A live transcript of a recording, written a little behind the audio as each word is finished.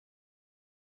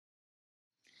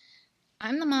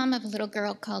I'm the mom of a little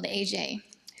girl called AJ,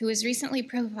 who was recently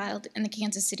profiled in the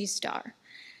Kansas City Star.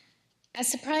 As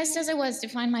surprised as I was to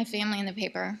find my family in the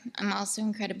paper, I'm also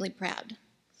incredibly proud.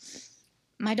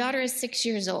 My daughter is 6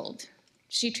 years old.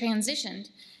 She transitioned,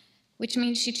 which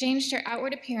means she changed her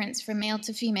outward appearance from male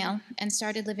to female and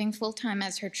started living full-time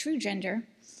as her true gender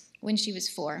when she was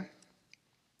 4.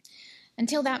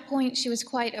 Until that point, she was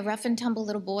quite a rough and tumble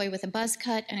little boy with a buzz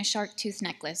cut and a shark tooth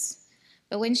necklace.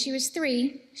 But when she was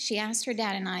 3, she asked her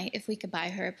dad and I if we could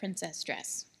buy her a princess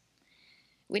dress.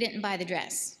 We didn't buy the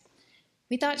dress.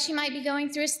 We thought she might be going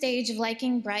through a stage of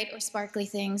liking bright or sparkly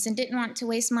things and didn't want to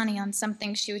waste money on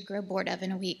something she would grow bored of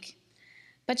in a week.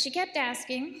 But she kept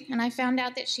asking, and I found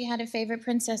out that she had a favorite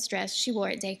princess dress she wore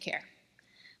at daycare.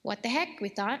 What the heck, we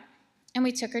thought, and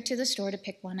we took her to the store to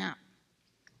pick one out.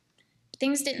 But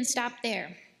things didn't stop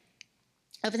there.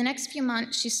 Over the next few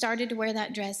months, she started to wear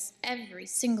that dress every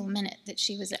single minute that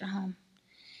she was at home.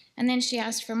 And then she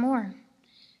asked for more.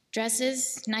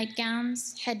 Dresses,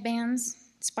 nightgowns, headbands,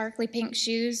 sparkly pink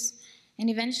shoes, and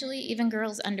eventually even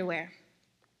girls' underwear.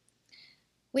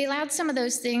 We allowed some of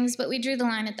those things, but we drew the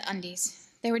line at the undies.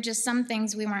 There were just some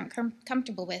things we weren't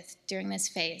comfortable with during this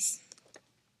phase.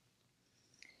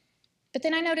 But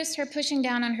then I noticed her pushing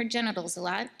down on her genitals a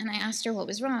lot, and I asked her what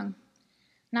was wrong.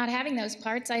 Not having those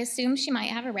parts, I assumed she might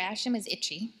have a rash and was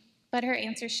itchy, but her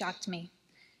answer shocked me.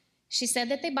 She said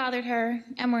that they bothered her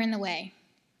and were in the way.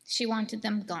 She wanted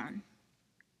them gone.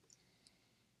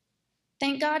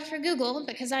 Thank God for Google,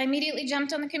 because I immediately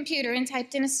jumped on the computer and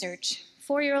typed in a search.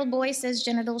 4-year-old boy says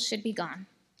genitals should be gone.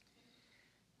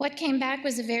 What came back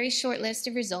was a very short list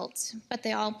of results, but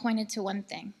they all pointed to one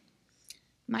thing.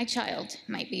 My child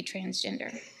might be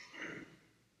transgender.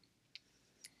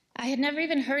 I had never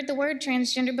even heard the word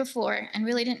transgender before and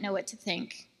really didn't know what to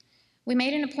think. We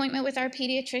made an appointment with our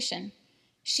pediatrician.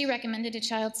 She recommended a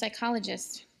child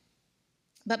psychologist.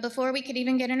 But before we could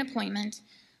even get an appointment,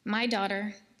 my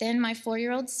daughter, then my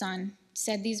 4-year-old son,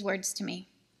 said these words to me.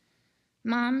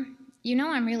 Mom, you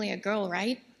know I'm really a girl,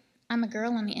 right? I'm a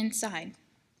girl on the inside.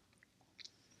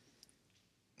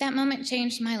 That moment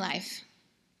changed my life.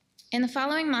 In the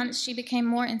following months, she became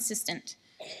more insistent.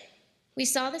 We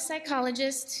saw the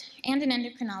psychologist and an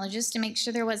endocrinologist to make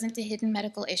sure there wasn't a hidden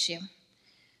medical issue.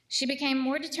 She became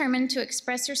more determined to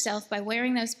express herself by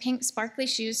wearing those pink sparkly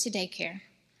shoes to daycare.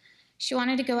 She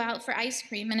wanted to go out for ice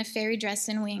cream in a fairy dress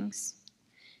and wings.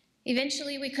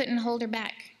 Eventually, we couldn't hold her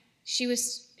back. She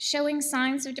was showing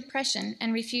signs of depression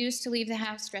and refused to leave the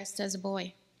house dressed as a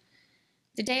boy.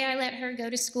 The day I let her go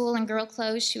to school in girl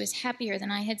clothes, she was happier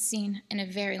than I had seen in a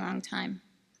very long time.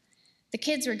 The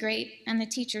kids were great, and the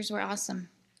teachers were awesome.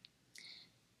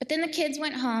 But then the kids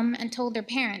went home and told their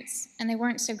parents, and they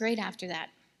weren't so great after that.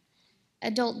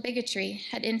 Adult bigotry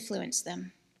had influenced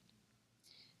them.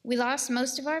 We lost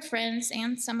most of our friends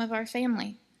and some of our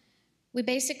family. We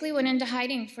basically went into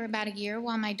hiding for about a year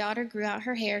while my daughter grew out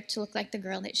her hair to look like the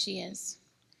girl that she is.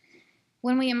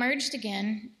 When we emerged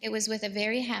again, it was with a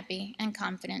very happy and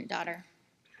confident daughter.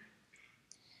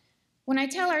 When I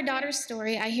tell our daughter's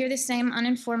story, I hear the same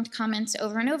uninformed comments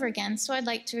over and over again, so I'd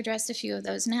like to address a few of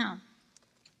those now.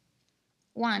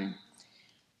 1,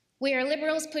 we are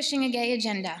liberals pushing a gay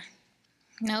agenda.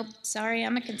 Nope, sorry,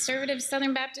 I'm a conservative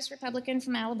Southern Baptist Republican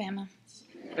from Alabama.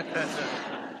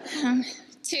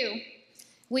 2,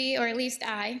 we, or at least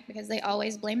I, because they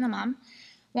always blame the mom,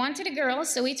 wanted a girl,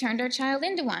 so we turned our child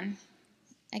into one.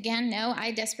 Again, no,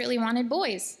 I desperately wanted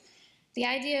boys. The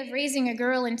idea of raising a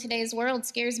girl in today's world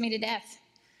scares me to death.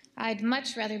 I'd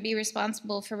much rather be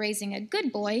responsible for raising a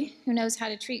good boy who knows how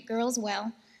to treat girls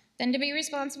well than to be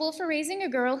responsible for raising a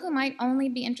girl who might only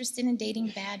be interested in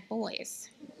dating bad boys.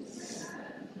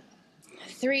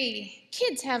 3,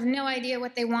 kids have no idea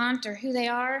what they want or who they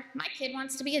are. My kid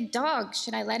wants to be a dog.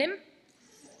 Should I let him?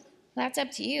 Well, that's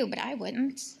up to you, but I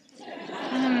wouldn't.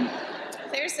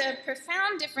 There's a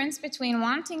profound difference between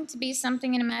wanting to be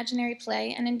something in imaginary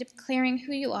play and in declaring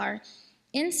who you are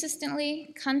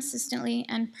insistently, consistently,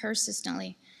 and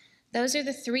persistently. Those are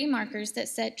the 3 markers that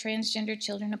set transgender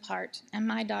children apart, and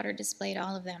my daughter displayed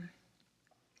all of them.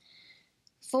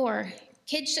 4,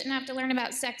 kids shouldn't have to learn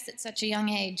about sex at such a young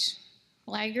age.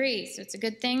 Well, I agree, so it's a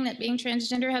good thing that being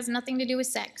transgender has nothing to do with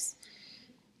sex.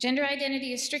 Gender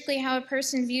identity is strictly how a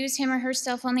person views him or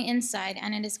herself on the inside,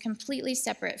 and it is completely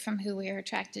separate from who we are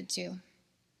attracted to.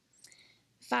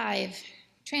 5,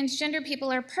 transgender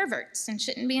people are perverts and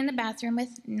shouldn't be in the bathroom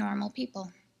with normal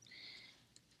people.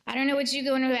 I don't know what you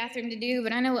go into a bathroom to do,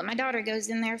 but I know what my daughter goes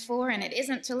in there for, and it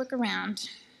isn't to look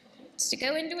around. It's to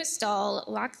go into a stall,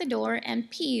 lock the door, and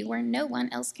pee where no one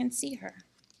else can see her.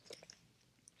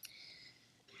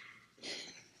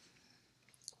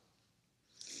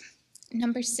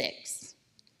 Number 6,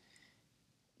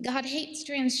 God hates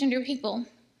transgender people.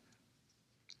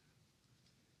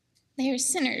 They are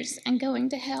sinners and going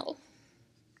to hell.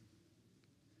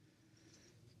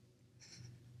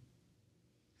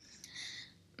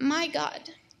 My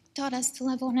God taught us to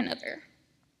love one another.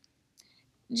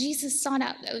 Jesus sought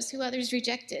out those who others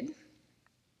rejected.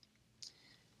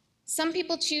 Some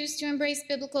people choose to embrace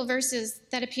biblical verses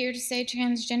that appear to say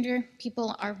transgender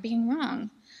people are being wrong.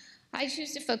 I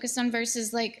choose to focus on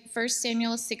verses like 1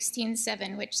 Samuel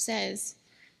 16:7, which says,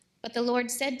 "But the Lord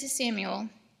said to Samuel,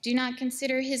 'Do not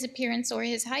consider his appearance or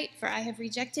his height, for I have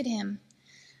rejected him.'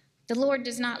 The Lord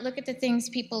does not look at the things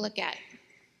people look at.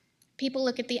 People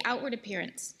look at the outward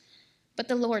appearance, but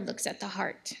the Lord looks at the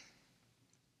heart."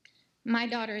 My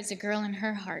daughter is a girl in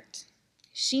her heart.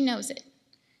 She knows it.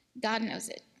 God knows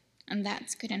it. And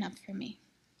that's good enough for me.